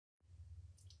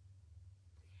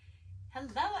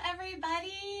Hello,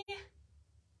 everybody.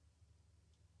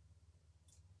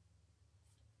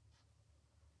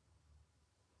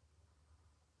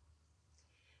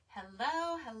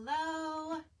 Hello,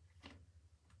 hello.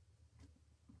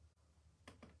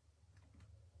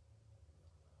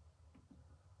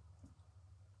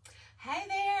 Hi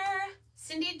there.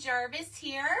 Cindy Jarvis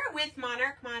here with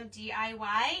Monarch Mom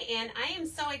DIY, and I am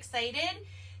so excited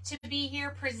to be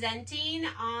here presenting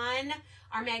on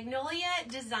our Magnolia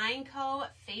Design Co.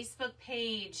 Facebook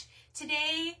page.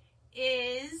 Today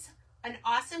is an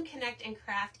awesome Connect and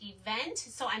Craft event,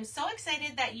 so I'm so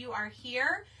excited that you are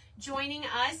here joining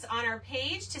us on our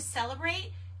page to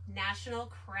celebrate National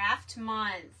Craft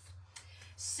Month.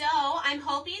 So I'm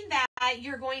hoping that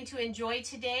you're going to enjoy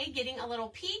today, getting a little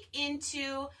peek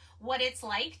into what it's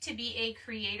like to be a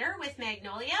creator with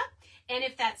Magnolia. And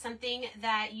if that's something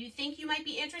that you think you might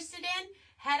be interested in,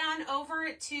 head on over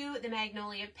to the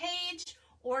Magnolia page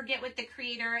or get with the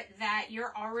creator that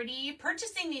you're already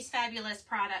purchasing these fabulous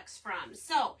products from.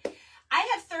 So I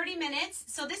have 30 minutes,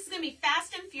 so this is going to be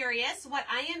fast and furious. What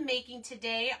I am making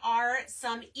today are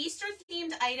some Easter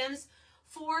themed items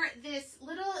for this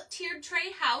little tiered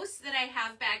tray house that I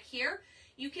have back here.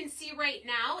 You can see right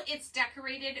now it's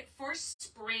decorated for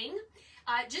spring,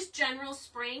 just general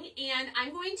spring, and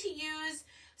I'm going to use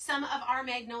some of our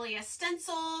Magnolia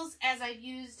stencils as I've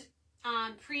used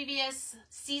previous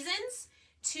seasons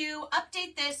to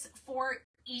update this for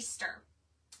Easter.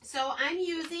 So I'm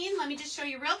using, let me just show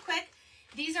you real quick,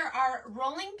 these are our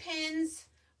rolling pins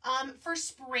for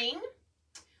spring.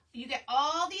 You get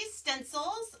all these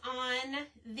stencils on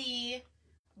the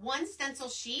one stencil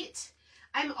sheet.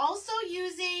 I'm also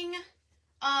using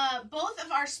both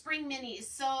of our spring minis.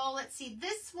 So let's see,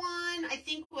 this one I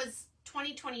think was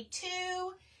 2022.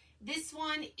 This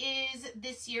one is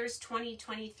this year's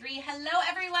 2023. Hello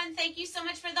everyone, thank you so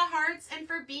much for the hearts and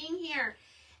for being here.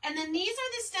 And then these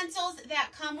are the stencils that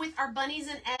come with our Bunnies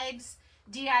and Eggs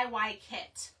DIY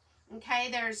kit. Okay,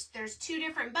 there's two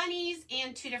different bunnies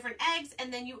and two different eggs,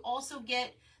 and then you also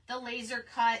get the laser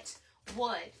cut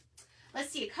wood.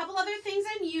 Let's see, a couple other things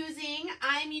I'm using.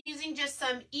 I'm using just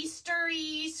some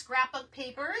Eastery scrapbook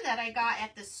paper that I got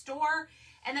at the store,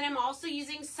 and then I'm also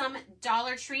using some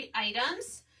Dollar Tree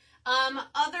items.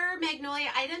 Other Magnolia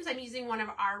items, I'm using one of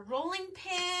our rolling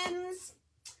pins.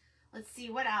 Let's see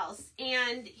what else.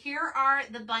 And here are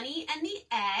the bunny and the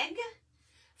egg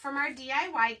from our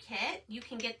DIY kit. You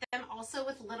can get them also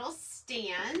with little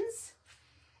stands.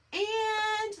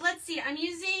 And let's see, I'm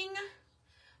using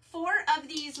 4 of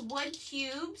these wood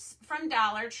cubes from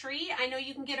Dollar Tree. I know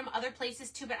you can get them other places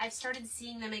too, but I've started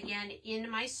seeing them again in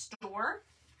my store.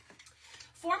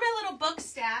 For my little book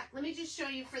stack, let me just show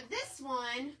you, for this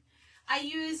one, I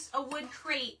used a wood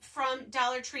crate from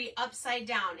Dollar Tree upside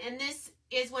down. And this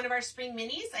is one of our spring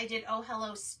minis. I did Oh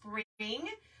Hello Spring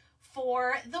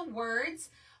for the words,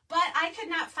 but I could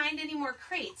not find any more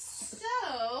crates.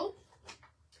 So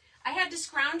I had to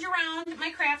scrounge around my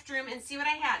craft room and see what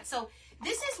I had. So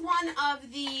this is one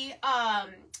of the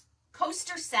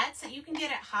coaster sets that you can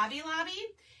get at Hobby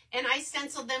Lobby. And I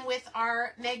stenciled them with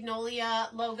our Magnolia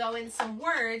logo and some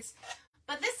words.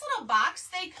 But this little box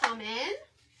they come in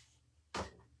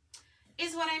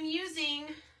is what I'm using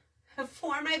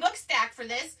for my book stack for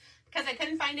this, because I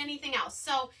couldn't find anything else.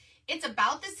 So it's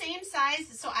about the same size.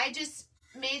 So I just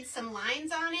made some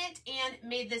lines on it and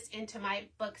made this into my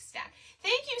book stack.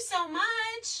 Thank you so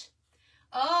much.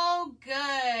 Oh,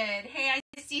 good. Hey, I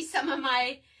see some of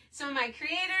my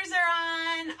creators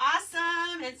are on.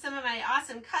 Awesome. And some of my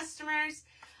awesome customers.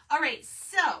 All right.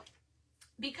 So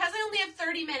because I only have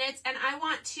 30 minutes and I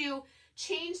want to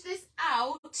change this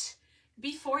out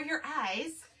before your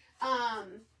eyes,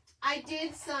 I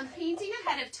did some painting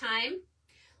ahead of time.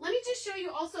 Let me just show you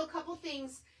also a couple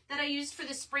things that I used for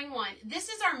the spring one. This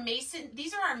is our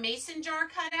these are our mason jar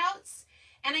cutouts,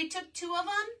 and I took 2 of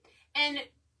them and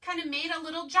kind of made a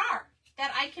little jar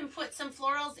that I can put some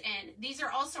florals in. These are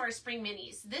also our spring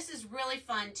minis. This is really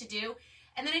fun to do.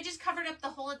 And then I just covered up the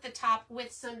hole at the top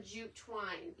with some jute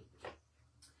twine.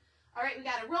 All right, we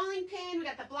got a rolling pin, we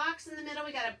got the blocks in the middle,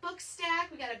 we got a book stack,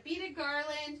 we got a beaded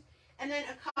garland, and then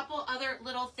a couple other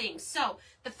little things. So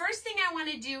the first thing I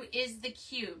want to do is the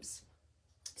cubes.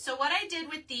 So what I did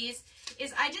with these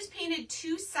is I just painted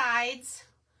 2 sides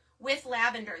with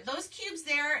lavender. Those cubes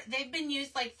there, they've been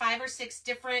used like 5 or 6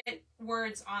 different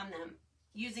words on them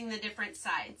using the different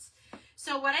sides.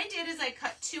 So what I did is I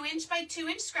cut 2" by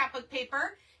 2" scrapbook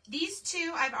paper. These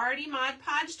 2 I've already Mod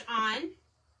Podged on.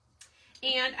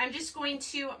 And I'm just going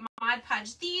to Mod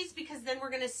Podge these because then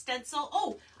we're going to stencil.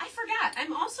 Oh, I forgot.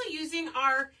 I'm also using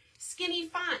our skinny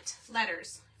font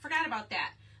letters. Forgot about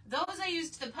that. Those I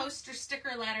used the poster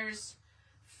sticker letters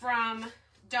from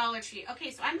Dollar Tree.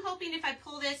 Okay, so I'm hoping if I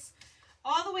pull this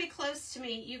all the way close to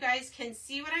me, you guys can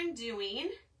see what I'm doing.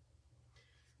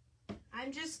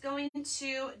 I'm just going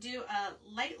to do a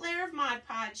light layer of Mod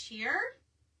Podge here.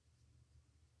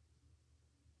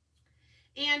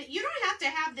 And you don't have to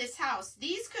have this house.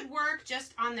 These could work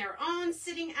just on their own,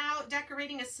 sitting out,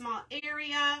 decorating a small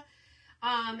area.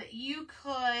 You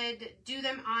could do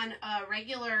them on a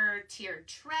regular tiered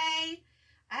tray.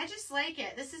 I just like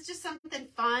it. This is just something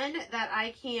fun that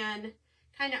I can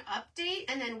kind of update.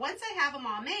 And then once I have them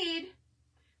all made,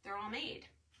 they're all made,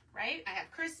 right? I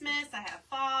have Christmas, I have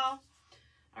fall.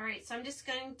 All right, so I'm just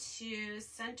going to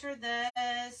center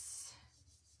this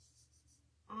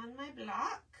on my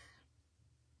block.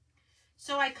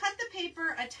 So I cut the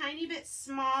paper a tiny bit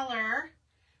smaller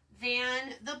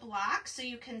than the block so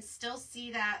you can still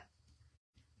see that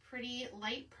pretty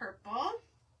light purple.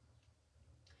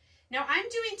 Now I'm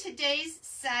doing today's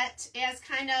set as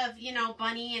kind of, you know,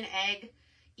 bunny and egg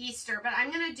Easter, but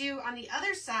I'm going to do on the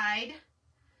other side,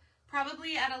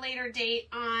 probably at a later date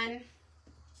on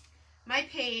my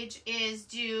page, is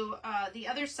do the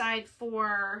other side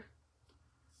for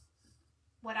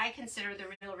what I consider the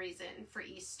real reason for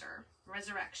Easter,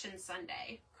 Resurrection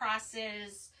Sunday.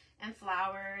 Crosses and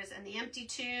flowers and the empty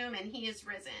tomb and he is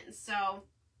risen. So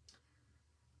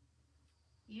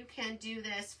you can do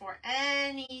this for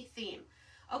any theme.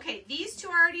 Okay, these two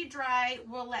are already dry.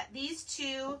 We'll let these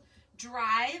two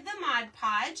dry the Mod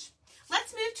Podge.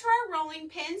 Let's move to our rolling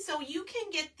pin. So you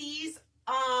can get these,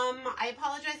 I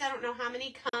apologize, I don't know how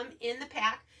many come in the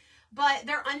pack, but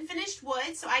they're unfinished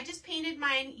wood. So I just painted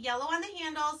mine yellow on the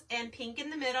handles and pink in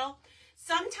the middle.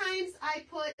 Sometimes I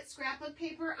put scrapbook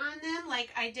paper on them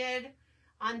like I did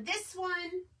on this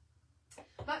one.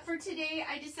 But for today,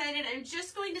 I decided I'm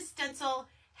just going to stencil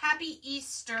Happy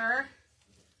Easter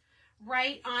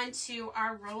right onto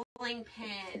our rolling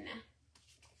pin.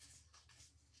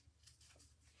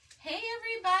 Hey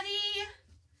everybody,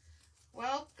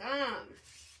 welcome.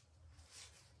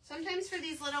 Sometimes for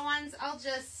these little ones, I'll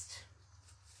just,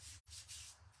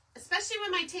 especially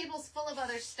when my table's full of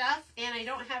other stuff and I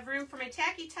don't have room for my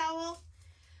tacky towel,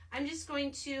 I'm just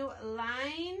going to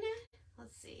line,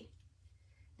 let's see,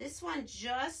 this one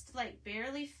just like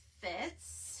barely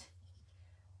fits.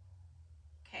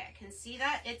 Okay, I can see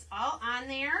that it's all on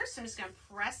there, so I'm just gonna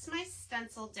press my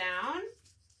stencil down.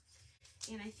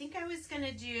 And I think I was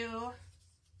gonna do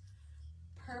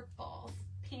purple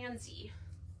pansy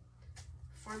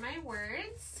for my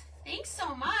words. Thanks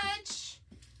so much.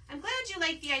 I'm glad you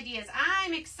like the ideas.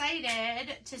 I'm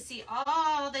excited to see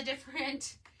all the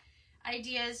different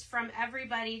ideas from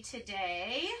everybody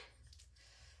today.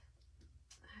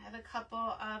 I have a couple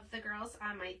of the girls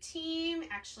on my team.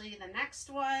 Actually, the next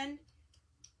one,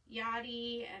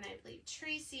 Yadi, and I believe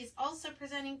Tracy is also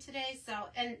presenting today. So,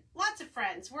 and lots of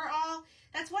friends. We're all,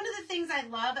 that's one of the things I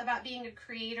love about being a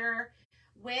creator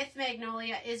with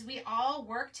Magnolia is we all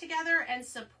work together and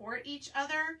support each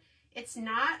other. It's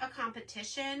not a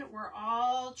competition. We're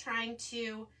all trying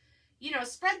to, you know,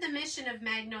 spread the mission of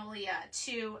Magnolia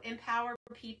to empower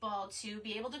people to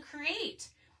be able to create,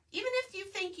 even if you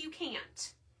think you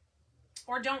can't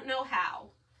or don't know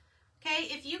how.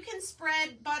 Okay, if you can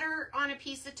spread butter on a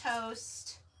piece of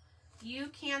toast, you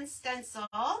can stencil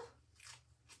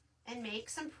and make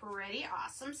some pretty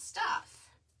awesome stuff.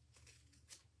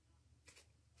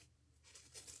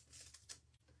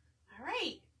 All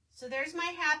right, so there's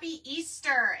my Happy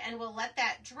Easter, and we'll let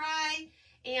that dry,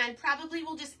 and probably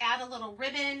we'll just add a little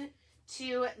ribbon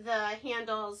to the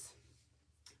handles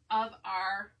of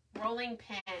our rolling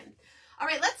pin. All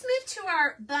right, let's move to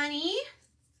our bunny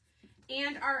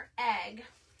and our egg.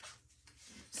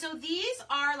 So these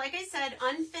are, like I said,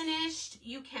 unfinished.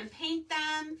 You can paint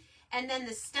them, and then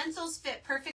the stencils fit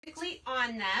perfectly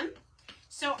on them.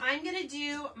 So I'm gonna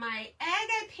do my egg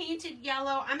I painted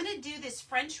yellow. I'm gonna do this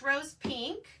French rose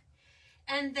pink,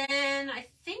 and then I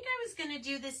think I was gonna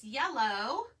do this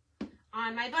yellow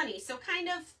on my bunny. So kind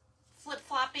of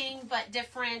flip-flopping, but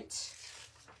different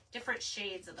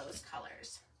shades of those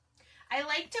colors. I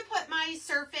like to put my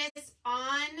surface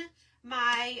on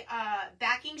my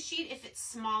backing sheet if it's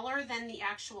smaller than the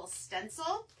actual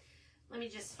stencil. Let me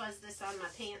just fuzz this on my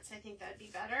pants. I think that'd be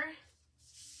better.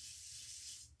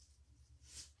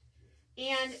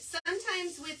 And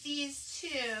sometimes with these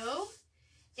two,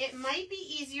 it might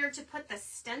be easier to put the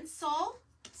stencil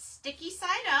sticky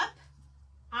side up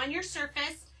on your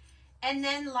surface and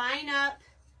then line up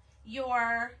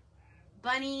your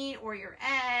bunny or your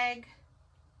egg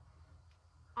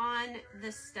on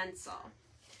the stencil.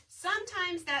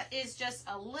 Sometimes that is just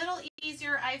a little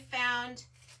easier, I've found,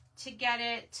 to get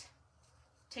it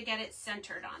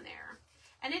centered on there.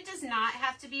 And it does not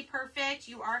have to be perfect.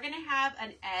 You are going to have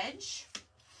an edge.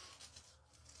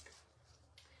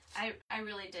 I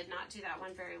really did not do that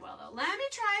one very well though. Let me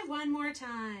try one more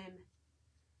time.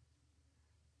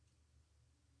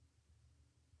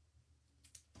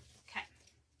 Okay.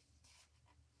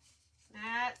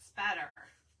 That's better.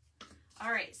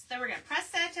 All right, so then we're gonna press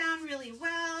that down really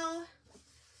well.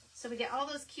 So we get all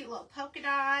those cute little polka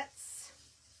dots.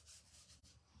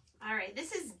 All right,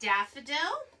 this is daffodil.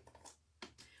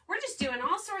 We're just doing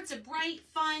all sorts of bright,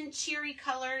 fun, cheery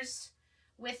colors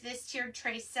with this tiered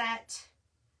tray set.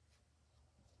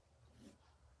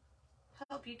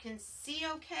 Hope you can see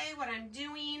okay what I'm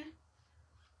doing.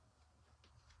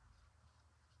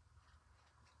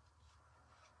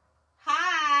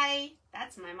 Hi,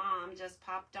 that's my mom just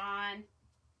popped on.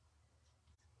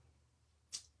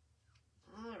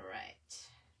 All right.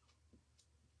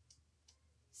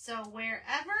 So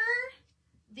wherever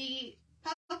the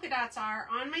polka dots are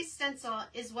on my stencil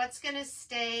is what's going to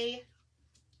stay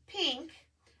pink,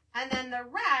 and then the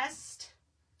rest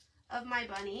of my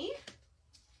bunny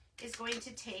is going to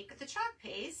take the chalk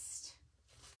paste.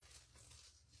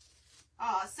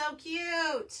 Oh, so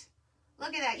cute.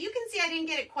 Look at that. You can see I didn't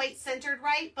get it quite centered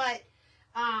right, but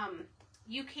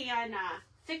you can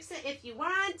fix it if you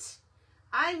want.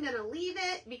 I'm going to leave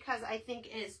it because I think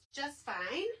it is just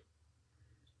fine.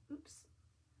 Oops.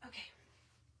 Okay.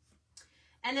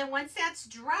 And then once that's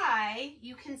dry,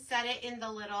 you can set it in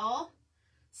the little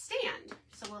stand.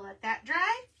 So we'll let that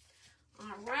dry.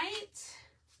 All right.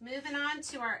 Moving on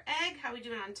to our egg. How are we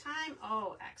doing on time?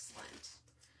 Oh, excellent.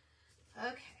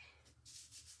 Okay.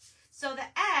 So the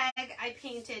egg, I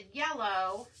painted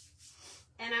yellow,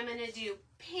 and I'm going to do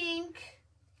pink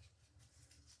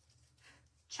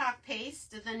chalk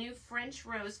paste, the new French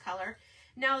rose color.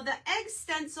 Now the egg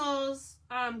stencils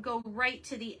go right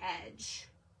to the edge.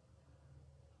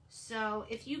 So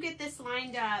if you get this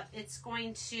lined up, it's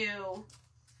going to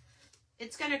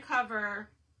cover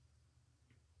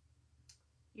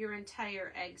your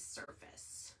entire egg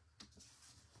surface.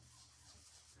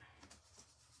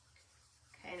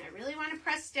 Okay, and I really want to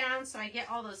press down so I get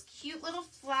all those cute little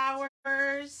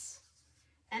flowers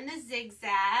and the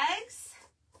zigzags.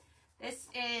 This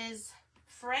is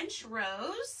French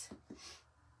rose.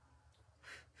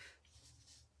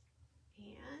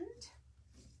 And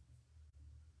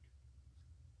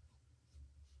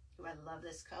ooh, I love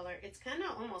this color. It's kind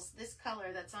of almost this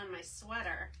color that's on my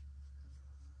sweater.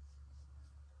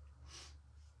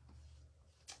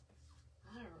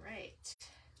 All right.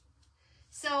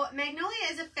 So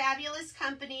Magnolia is a fabulous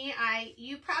company.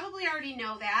 You probably already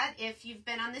know that if you've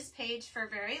been on this page for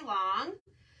very long.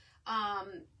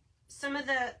 Some of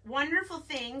the wonderful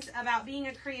things about being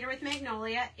a creator with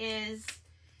Magnolia is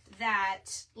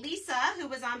that Lisa, who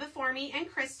was on before me, and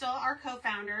Crystal, our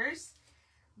co-founders,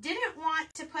 didn't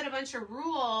want to put a bunch of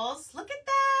rules, look at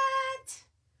that,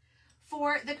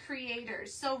 for the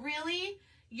creators. So really,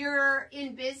 you're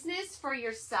in business for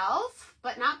yourself,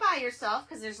 but not by yourself,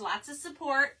 because there's lots of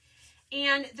support,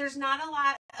 and there's not a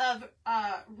lot of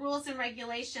rules and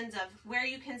regulations of where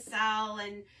you can sell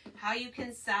and how you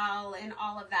can sell and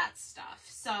all of that stuff.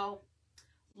 So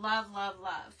love, love,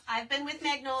 love. I've been with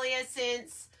Magnolia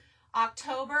since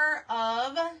October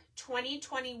of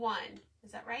 2021.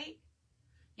 Is that right?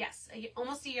 Yes,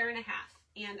 almost a year and a half,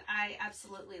 and I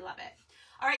absolutely love it.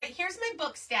 All right, here's my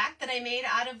book stack that I made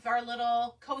out of our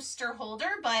little coaster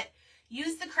holder, but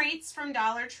use the crates from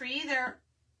Dollar Tree. They're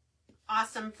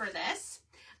awesome for this.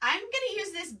 I'm going to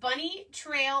use this bunny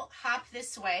trail hop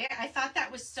this way. I thought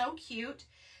that was so cute.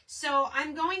 So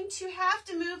I'm going to have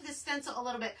to move the stencil a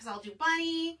little bit because I'll do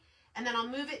bunny, and then I'll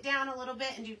move it down a little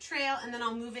bit and do trail, and then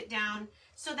I'll move it down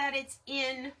so that it's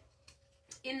in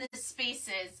the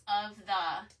spaces of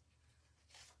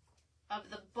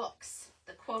the books,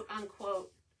 the quote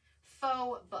unquote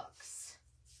faux books.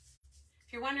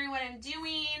 If you're wondering what I'm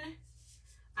doing,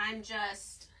 I'm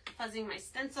just fuzzing my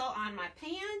stencil on my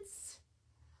pants.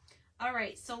 All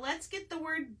right, so let's get the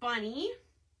word bunny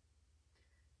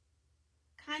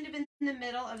kind of in the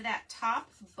middle of that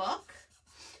top book.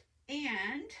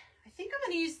 And I think I'm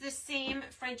going to use the same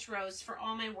French rose for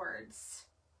all my words.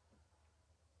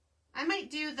 I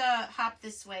might do the hop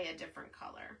this way a different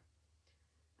color.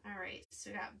 All right,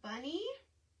 so we got bunny.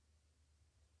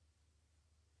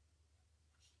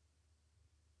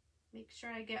 Make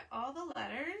sure I get all the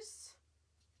letters.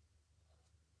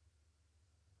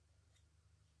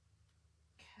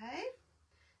 Okay,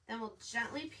 then we'll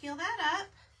gently peel that up.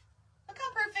 Look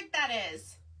how perfect that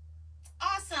is.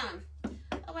 Awesome.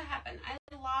 Oh, what happened? I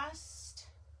lost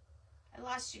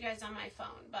you guys on my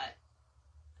phone, but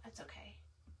that's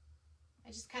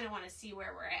I just kind of want to see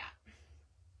where we're at.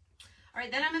 All right,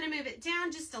 then I'm going to move it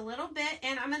down just a little bit,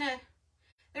 and I'm going to,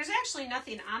 there's actually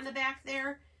nothing on the back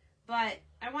there, but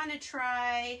I want to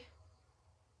try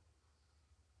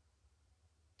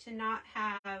to not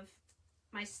have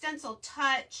my stencil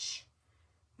touch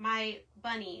my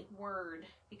bunny word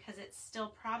because it's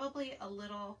still probably a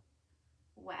little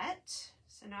wet.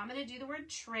 So now I'm going to do the word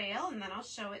trail, and then I'll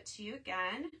show it to you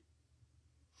again.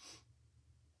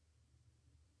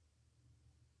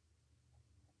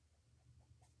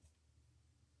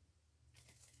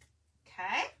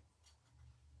 Okay.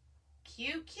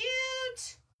 Cute,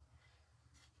 cute.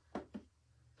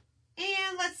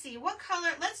 And let's see, what color?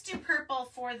 Let's do purple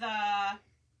for the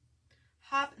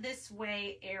hop this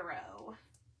way arrow.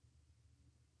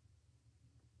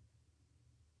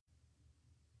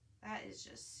 That is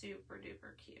just super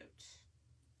duper cute.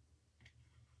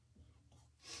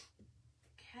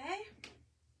 Okay.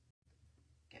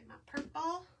 Get my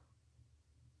purple.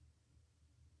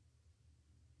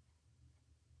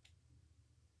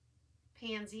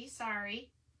 Pansy,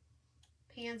 sorry.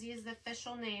 Pansy is the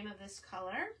official name of this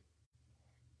color.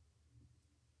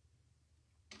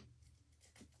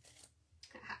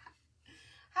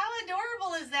 How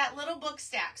adorable is that little book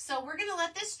stack? So we're gonna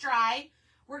let this dry.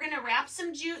 We're gonna wrap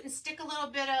some jute and stick a little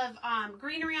bit of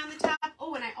greenery on the top.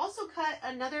 Oh, and I also cut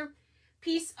another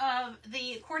piece of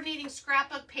the coordinating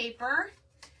scrapbook paper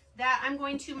that I'm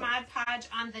going to Mod Podge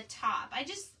on the top. I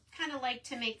just kind of like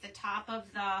to make the top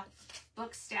of the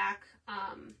book stack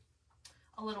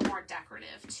a little more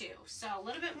decorative too. So a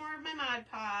little bit more of my Mod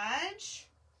Podge.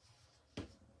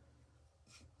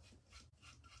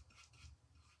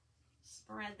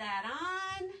 Spread that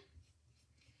on.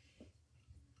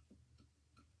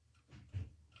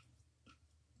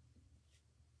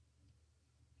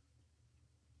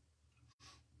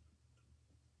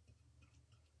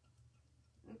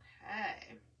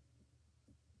 Okay.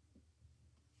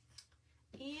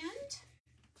 And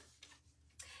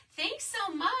thanks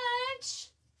so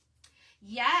much.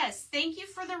 Yes, thank you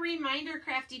for the reminder,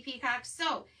 Crafty Peacock.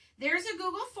 So there's a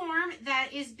Google form that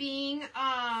is being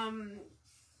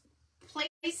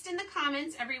placed in the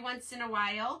comments every once in a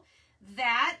while.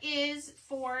 That is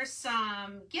for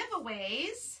some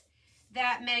giveaways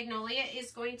that Magnolia is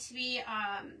going to be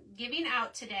giving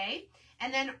out today.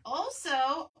 And then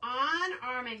also on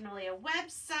our Magnolia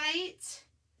website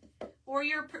or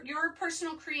your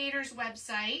personal creator's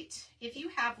website, if you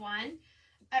have one,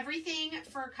 everything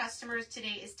for customers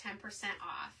today is 10%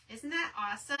 off. Isn't that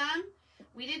awesome?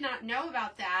 We did not know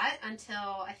about that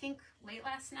until I think late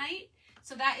last night.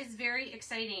 So that is very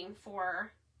exciting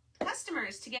for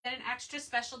customers to get an extra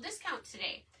special discount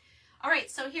today. All right,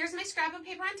 so here's my scrapbook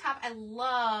paper on top. I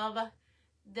love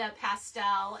the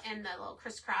pastel and the little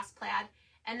crisscross plaid.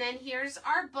 And then here's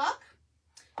our book,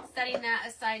 setting that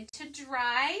aside to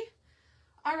dry.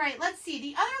 All right, let's see.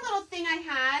 The other little thing I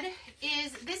had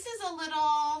is, this is a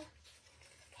little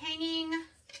hanging,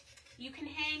 you can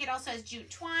hang, it also has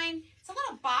jute twine. It's a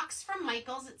little box from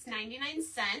Michael's, it's 99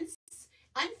 cents.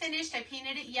 Unfinished, I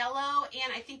painted it yellow,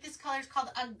 and I think this color is called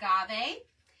Agave.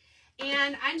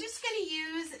 And I'm just going to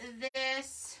use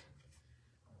this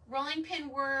rolling pin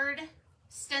word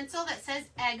stencil that says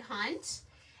Egg Hunt.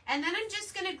 And then I'm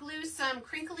just going to glue some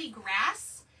crinkly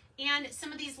grass and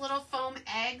some of these little foam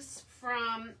eggs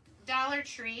from Dollar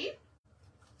Tree.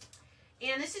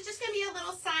 And this is just going to be a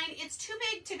little sign. It's too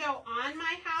big to go on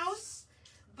my house,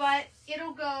 but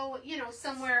it'll go, you know,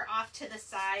 somewhere off to the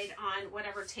side on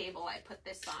whatever table I put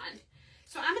this on.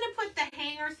 So I'm going to put the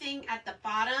hanger thing at the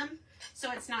bottom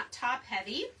so it's not top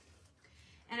heavy.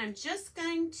 And I'm just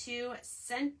going to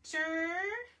center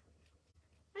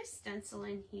my stencil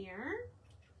in here.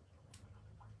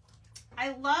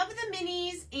 I love the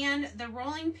minis and the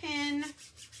rolling pin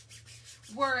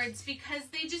words because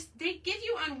they give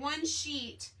you on one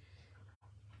sheet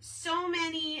so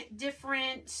many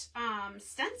different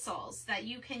stencils that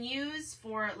you can use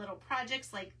for little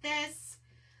projects like this.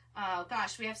 Oh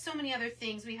gosh, we have so many other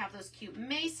things. We have those cute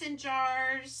mason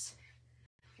jars.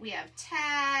 We have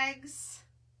tags.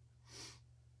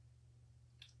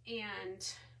 And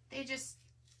they just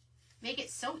make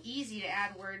it so easy to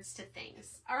add words to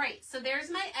things. All right, so there's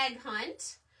my Egg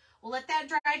Hunt. We'll let that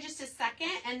dry just a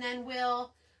second, and then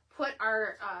we'll put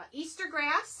our Easter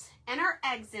grass and our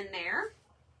eggs in there.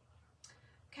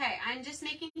 Okay, I'm just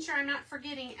making sure I'm not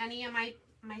forgetting any of my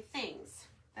things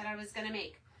that I was gonna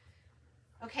make.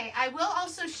 Okay, I will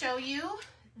also show you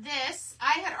this.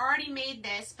 I had already made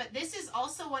this, but this is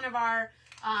also one of our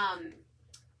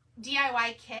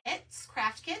DIY kits,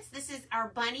 craft kits. This is our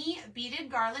bunny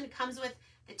beaded garland. It comes with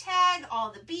the tag,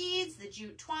 all the beads, the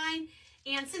jute twine,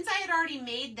 And since I had already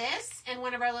made this and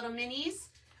one of our little minis,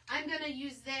 I'm going to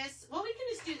use this. Well, we can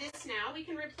just do this now. We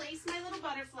can replace my little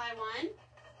butterfly one.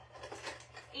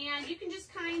 And you can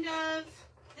just kind of,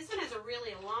 this one has a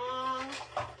really long,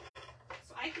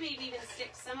 so I can maybe even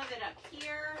stick some of it up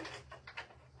here.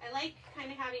 I like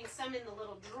kind of having some in the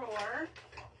little drawer.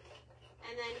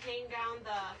 And then hang down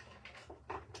the,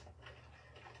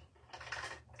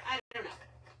 I don't know.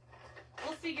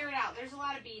 We'll figure it out. There's a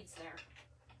lot of beads there.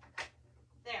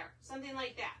 There, something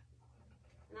like that.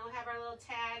 And then we'll have our little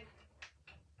tag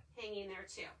hanging there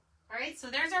too. All right,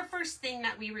 so there's our first thing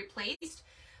that we replaced.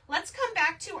 Let's come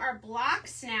back to our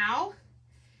blocks now.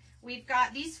 We've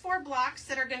got these 4 blocks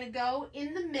that are going to go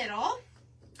in the middle.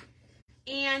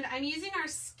 And I'm using our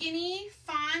skinny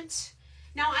font.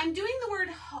 Now I'm doing the word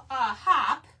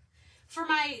hop. For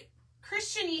my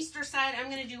Christian Easter side, I'm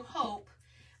going to do hope.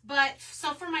 But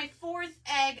so for my 4th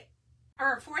egg,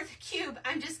 or 4th cube,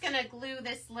 I'm just going to glue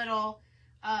this little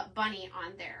bunny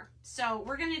on there. So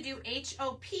we're going to do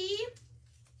H-O-P.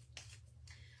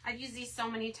 I've used these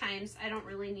so many times, I don't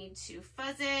really need to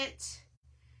fuzz it.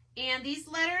 And these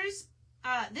letters,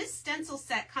 this stencil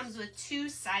set comes with 2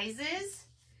 sizes.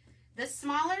 The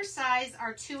smaller size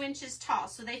are 2 inches tall,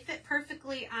 so they fit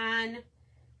perfectly on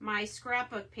my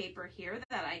scrapbook paper here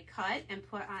that I cut and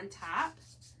put on top.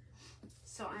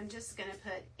 So I'm just going to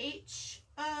put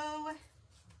H-O-P.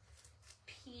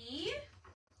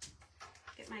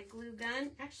 Get my glue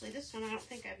gun. Actually, this one I don't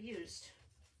think I've used.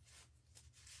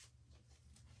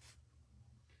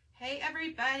 Hey,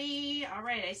 everybody. All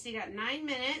right, I see got 9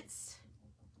 minutes.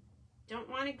 Don't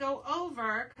want to go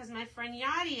over because my friend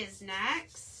Yadi is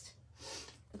next.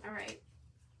 All right.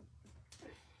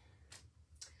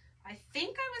 I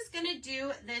think I was going to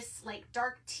do this like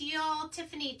dark teal,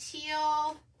 Tiffany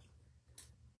teal.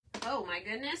 Oh my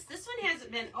goodness, this one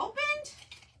hasn't been opened.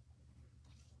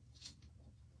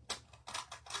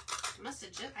 Must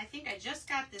have just, I think I just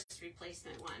got this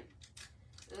replacement one.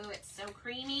 Ooh, it's so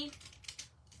creamy.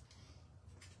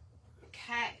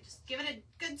 Okay, just give it a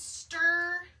good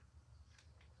stir.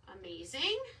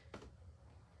 Amazing.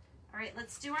 All right,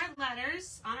 let's do our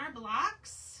letters on our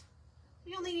blocks.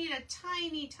 We only need a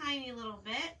tiny, tiny little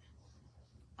bit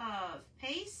of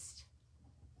paste.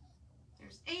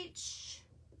 There's H,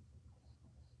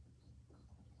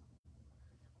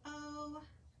 O,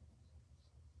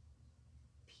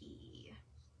 P.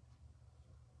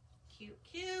 Cute,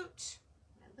 cute.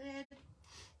 My lid.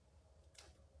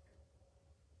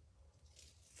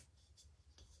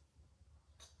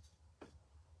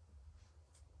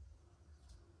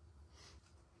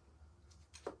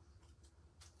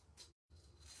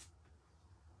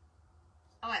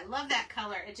 Oh, I love that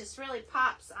color. It just really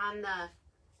pops on the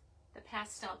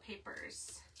pastel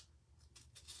papers.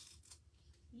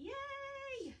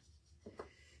 Yay!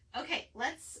 Okay,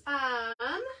 let's,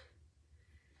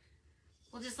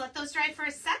 we'll just let those dry for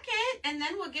a second and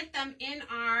then we'll get them in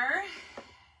our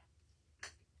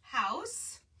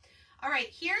house. All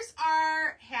right, here's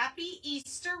our Happy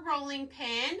Easter rolling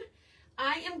pin.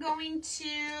 I am going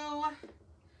to,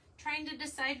 trying to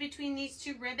decide between these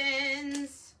 2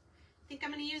 ribbons. I think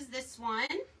I'm going to use this one.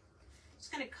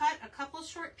 Just going to cut a couple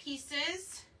short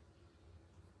pieces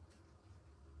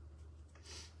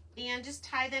and just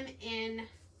tie them in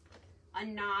a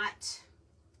knot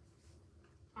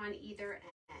on either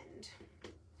end.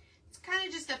 It's kind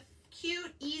of just a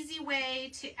cute, easy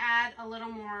way to add a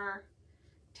little more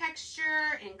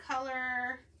texture and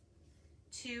color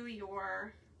to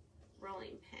your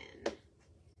rolling pin.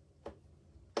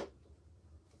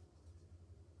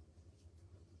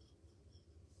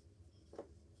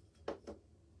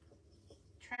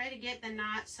 Try to get the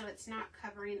knot so it's not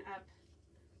covering up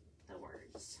the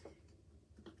words.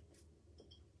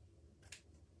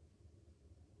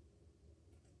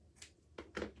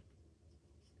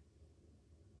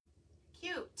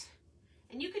 Cute.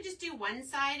 And you could just do one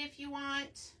side if you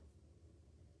want.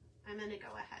 I'm going to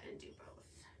go ahead and do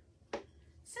both,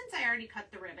 since I already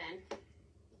cut the ribbon.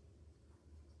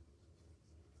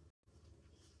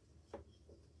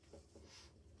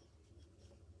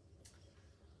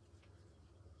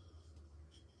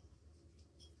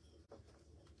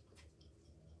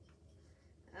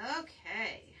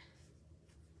 Okay.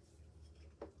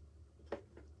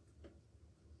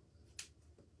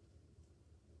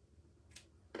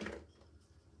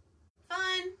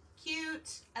 Fun,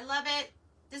 cute, I love it.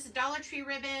 This is Dollar Tree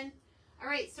ribbon. All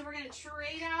right, so we're gonna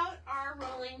trade out our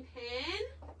rolling pin.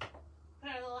 Put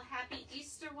our little Happy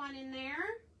Easter one in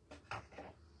there.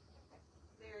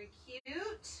 Very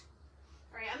cute.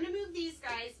 All right, I'm gonna move these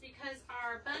guys because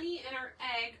our bunny and our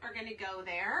egg are gonna go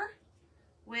there,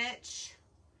 which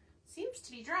seems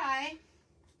to be dry.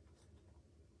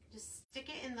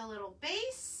 in the little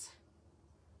base.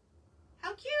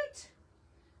 How cute.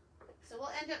 So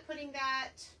we'll end up putting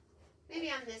that maybe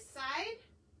on this side.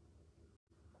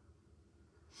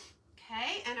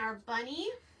 Okay, and our bunny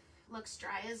looks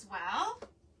dry as well.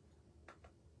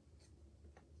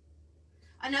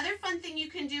 Another fun thing you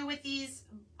can do with these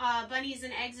bunnies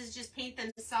and eggs is just paint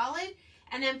them solid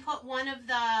and then put one of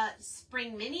the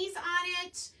spring minis on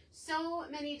it. So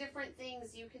many different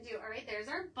things you can do. All right, there's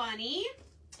our bunny.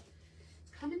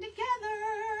 It's coming together.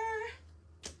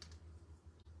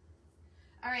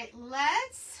 All right,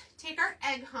 let's take our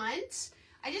egg hunt.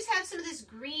 I just have some of this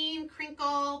green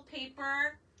crinkle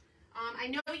paper. I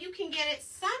know you can get it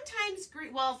sometimes,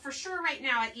 well, for sure right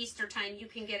now at Easter time, you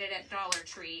can get it at Dollar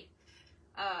Tree.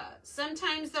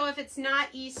 Sometimes though, if it's not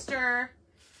Easter,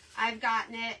 I've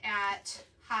gotten it at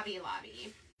Hobby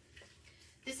Lobby.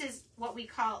 This is what we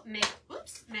call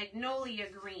Magnolia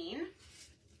green.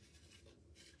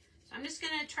 So I'm just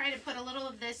gonna try to put a little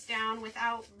of this down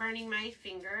without burning my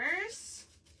fingers.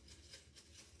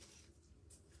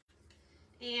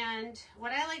 And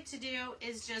what I like to do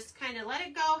is just kind of let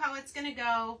it go how it's gonna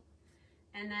go.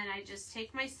 And then I just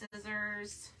take my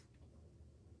scissors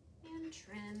and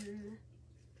trim.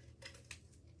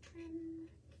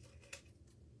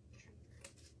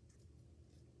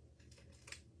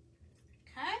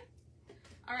 Okay.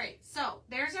 All right, so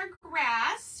there's our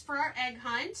grass for our egg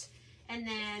hunt. And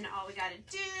then all we gotta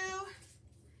do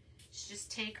is just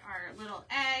take our little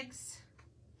eggs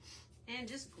and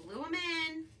just glue them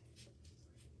in.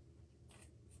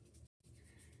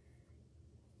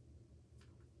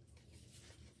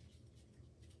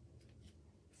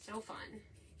 So fun.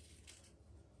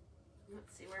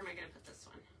 Let's see, where am I going to put this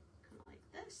one? Kind of like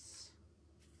this.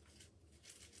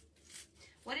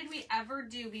 What did we ever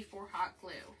do before hot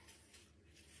glue?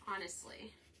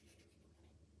 Honestly.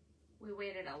 We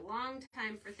waited a long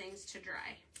time for things to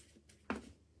dry. Okay,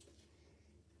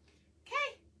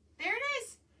 there it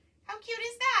is. How cute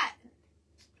is that?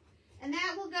 And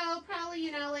that will go probably,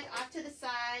 you know, like off to the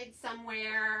side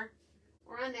somewhere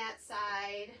or on that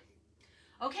side.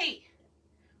 Okay.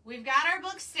 We've got our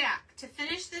book stack to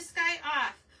finish this guy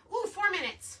off. Ooh, 4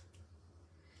 minutes.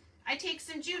 I take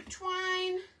some jute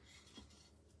twine,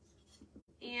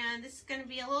 and this is going to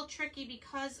be a little tricky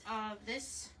because of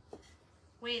this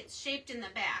way it's shaped in the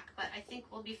back, but I think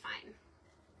we'll be fine.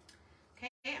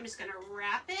 Okay, I'm just going to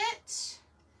wrap it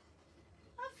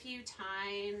a few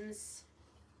times.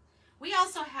 We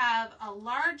also have a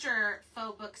larger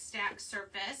faux book stack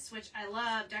surface, which I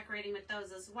love decorating with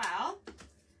those as well.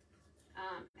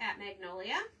 At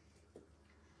Magnolia.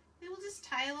 And we'll just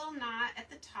tie a little knot at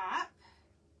the top.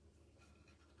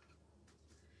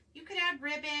 You could add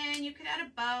ribbon, you could add a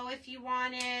bow if you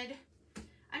wanted.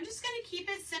 I'm just going to keep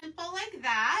it simple like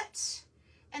that.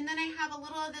 And then I have a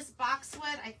little of this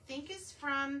boxwood, I think is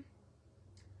from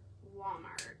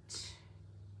Walmart.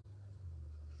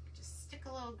 Just stick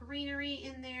a little greenery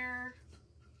in there.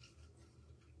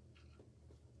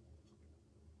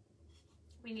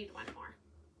 We need one more.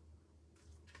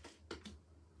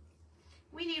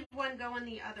 We need one going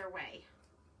the other way.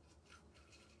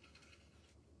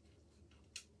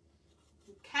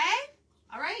 Okay,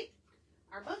 all right.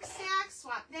 Our book stack,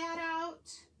 swap that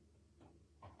out.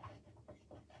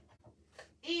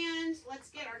 And let's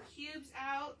get our cubes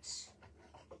out.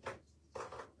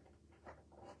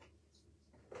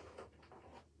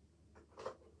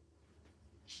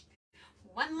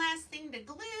 One last thing to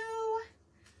glue.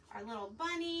 Our little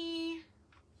bunny.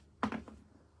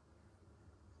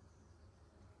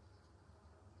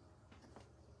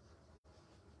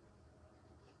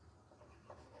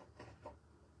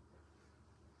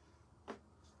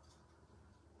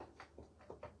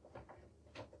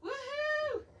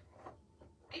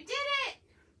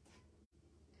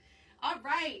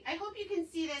 I hope you can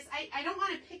see this. I don't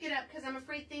want to pick it up because I'm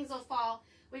afraid things will fall.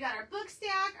 We got our book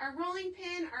stack, our rolling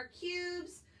pin, our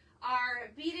cubes,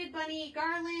 our beaded bunny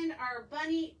garland, our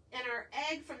bunny and our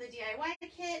egg from the DIY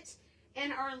kit,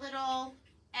 and our little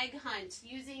egg hunt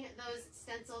using those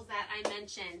stencils that I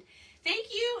mentioned.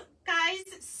 Thank you guys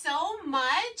so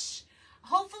much.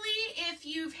 Hopefully if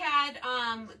you've had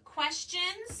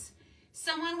questions,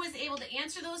 someone was able to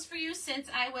answer those for you since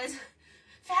I was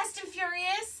fast and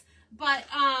furious. But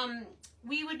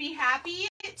we would be happy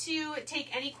to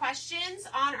take any questions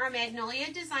on our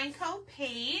Magnolia Design Co.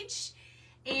 page.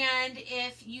 And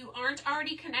if you aren't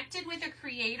already connected with a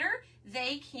creator,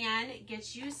 they can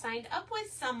get you signed up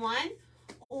with someone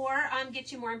or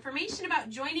get you more information about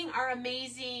joining our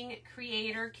amazing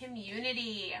creator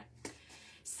community.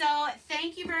 So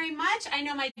thank you very much. I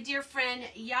know my dear friend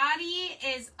Yadi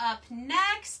is up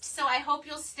next, so I hope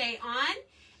you'll stay on.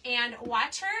 and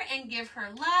watch her and give her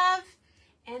love.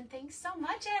 And thanks so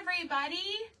much, everybody.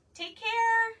 Take care.